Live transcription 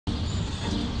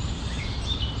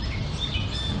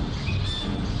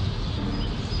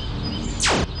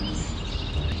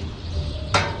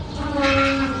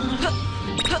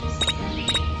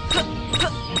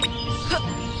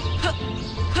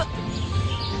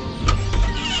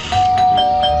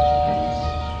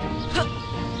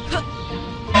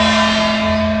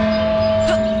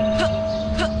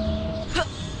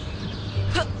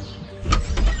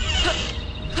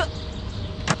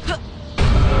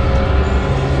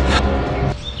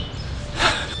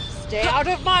out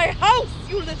of my house,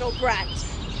 you little brat!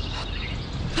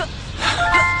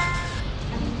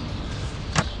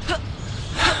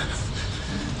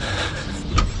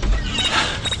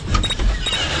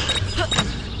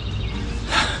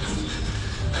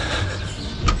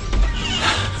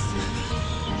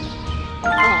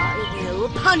 I will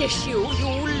punish you,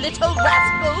 you little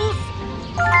rascals!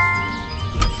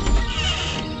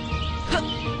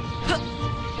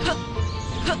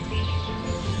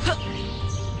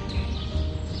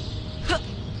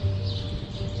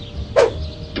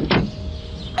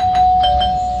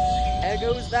 There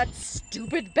goes that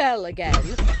stupid bell again.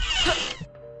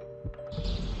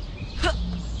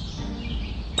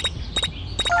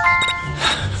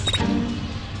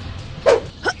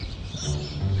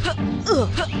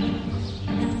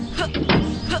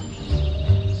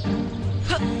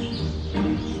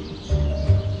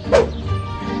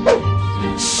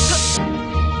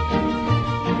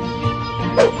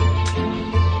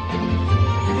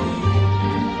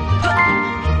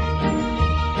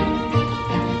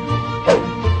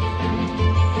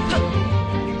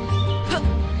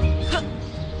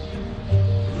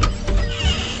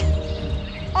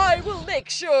 I will make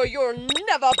sure you'll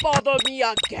never bother me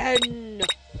again.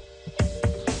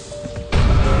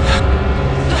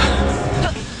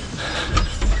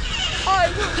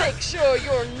 I will make sure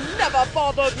you'll never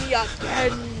bother me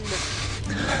again.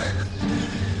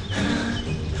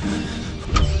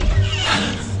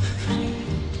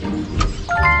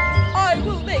 I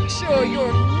will make sure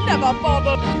you'll never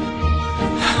bother.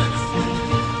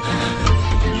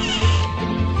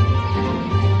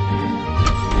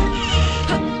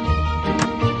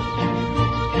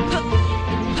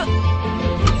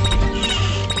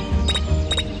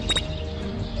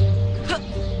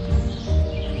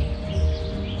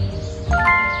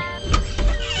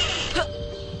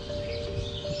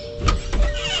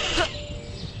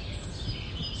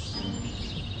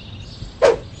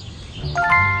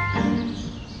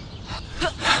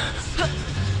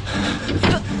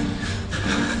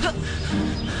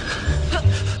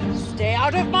 Stay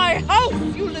out of my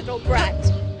house, you little brat!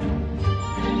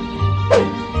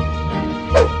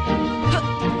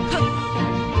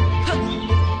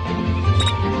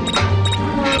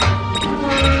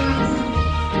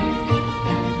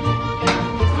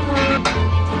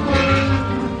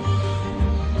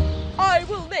 I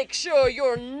will make sure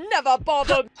you'll never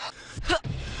bother.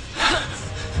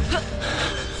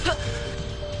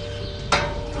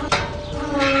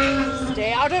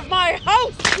 Stay out of my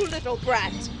house, you little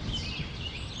brat!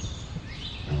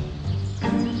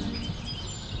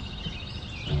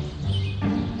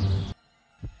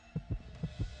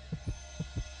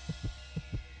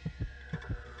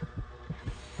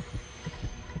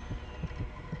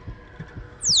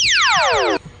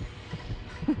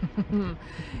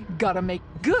 Gotta make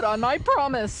good on my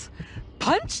promise.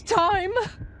 Punch time!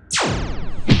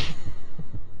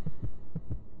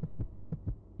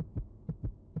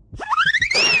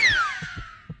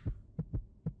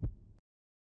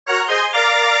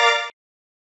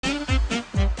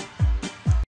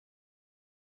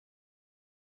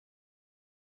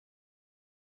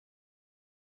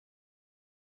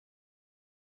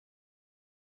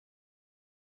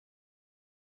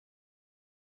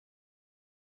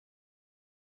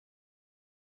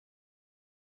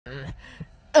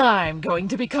 I'm going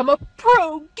to become a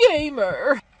pro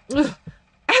gamer! Ugh,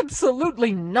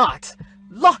 absolutely not!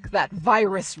 Lock that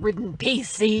virus-ridden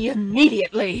PC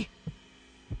immediately!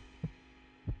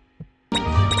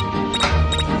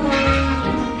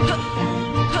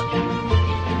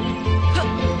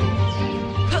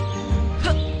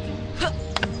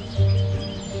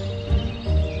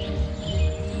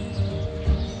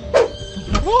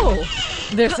 Whoa!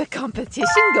 There's a competition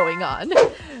going on.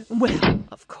 Well,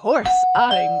 of course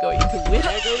I'm going to win.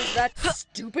 There goes that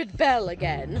stupid bell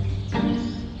again.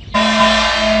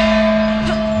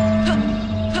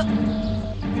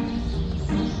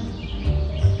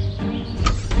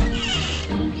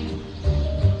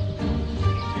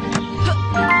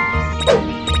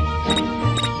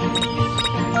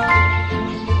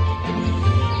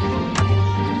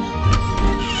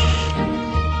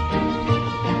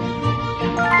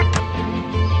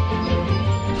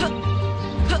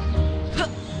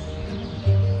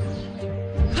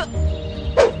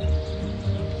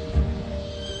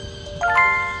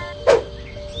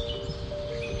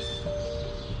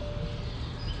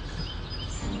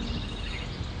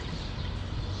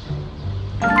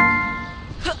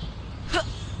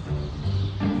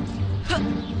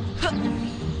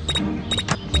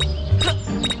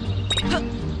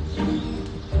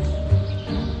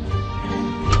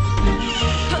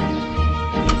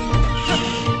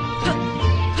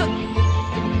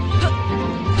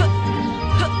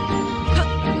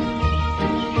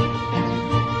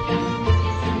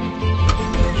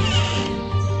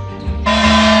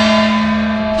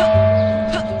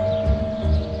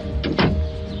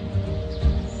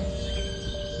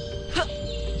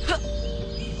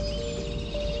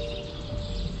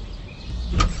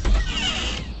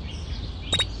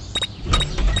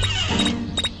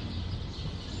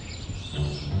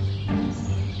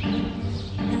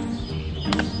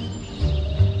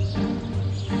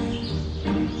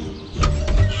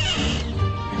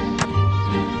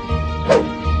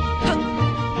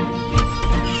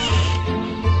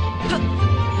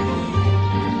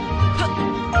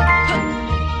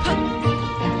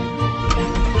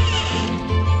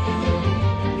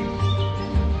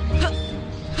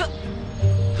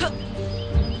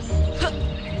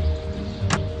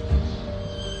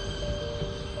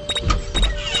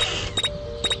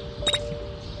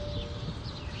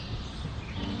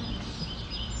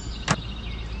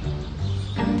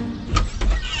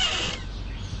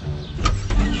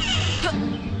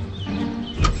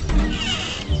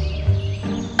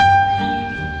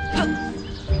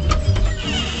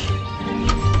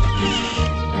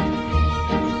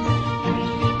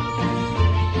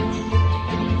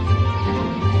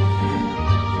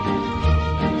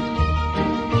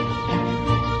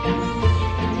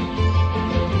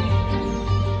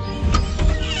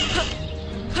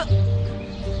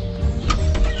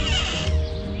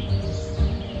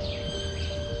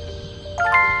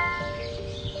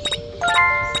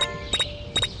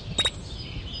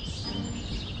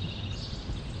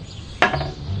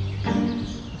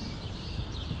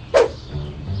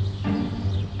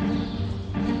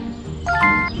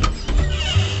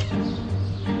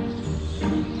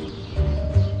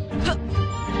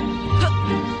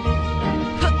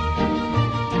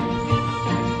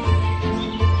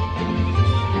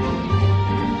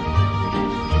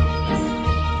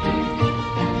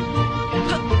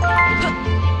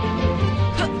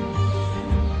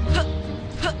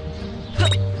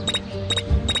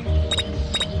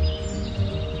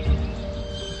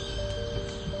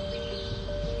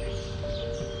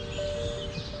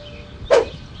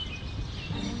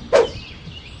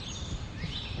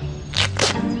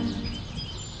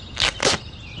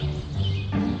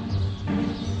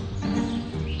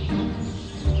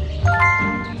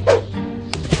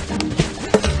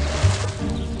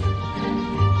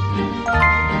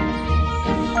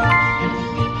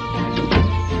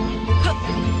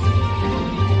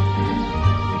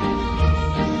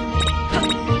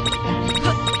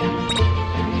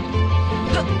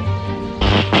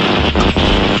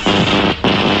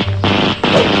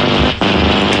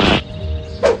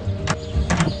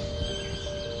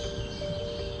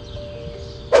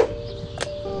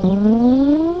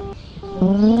 Stay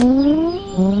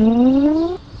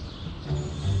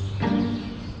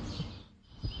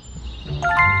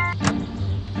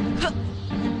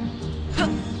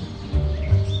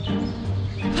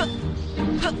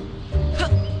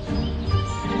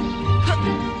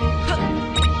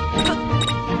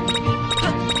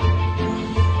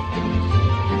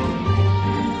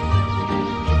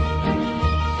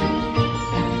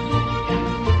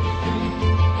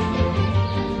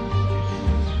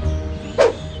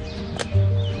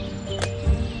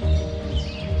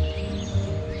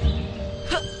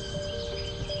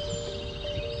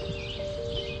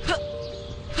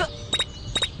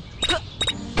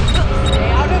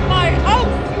out of my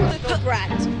house, you little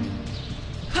brat!